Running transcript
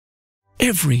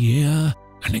Every year,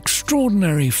 an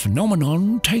extraordinary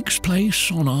phenomenon takes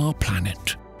place on our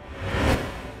planet.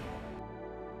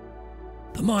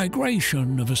 The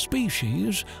migration of a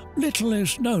species little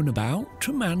is known about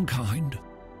to mankind.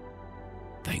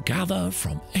 They gather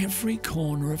from every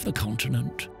corner of the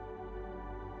continent.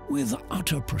 With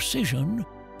utter precision,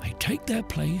 they take their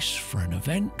place for an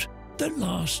event that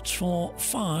lasts for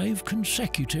 5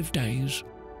 consecutive days.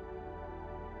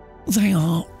 They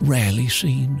are rarely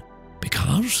seen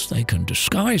because they can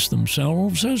disguise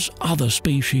themselves as other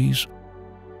species.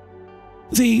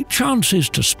 The chances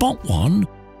to spot one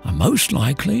are most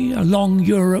likely along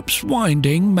Europe's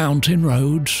winding mountain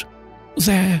roads,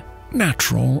 their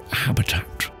natural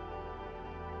habitat.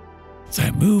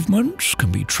 Their movements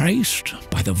can be traced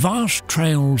by the vast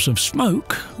trails of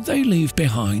smoke they leave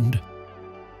behind.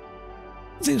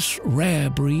 This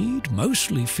rare breed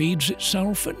mostly feeds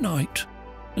itself at night,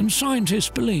 and scientists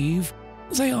believe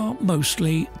they are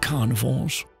mostly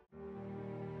carnivores.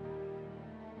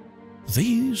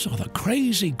 These are the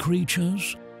crazy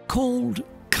creatures called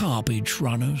Carbage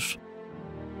runners.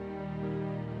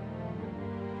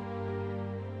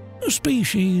 A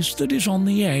species that is on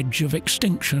the edge of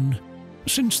extinction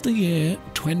since the year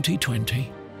 2020,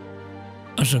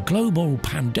 as a global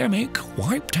pandemic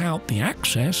wiped out the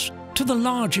access to the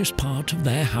largest part of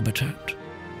their habitat.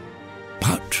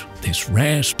 But this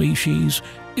rare species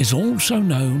is also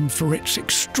known for its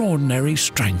extraordinary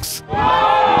strength.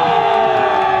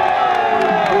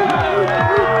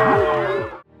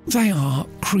 They are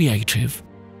creative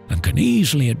and can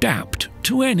easily adapt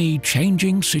to any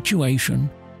changing situation.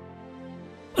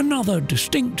 Another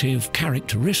distinctive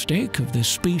characteristic of this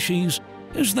species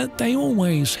is that they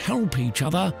always help each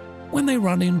other when they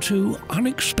run into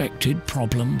unexpected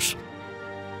problems.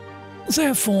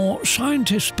 Therefore,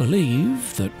 scientists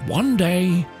believe that one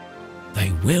day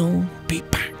they will be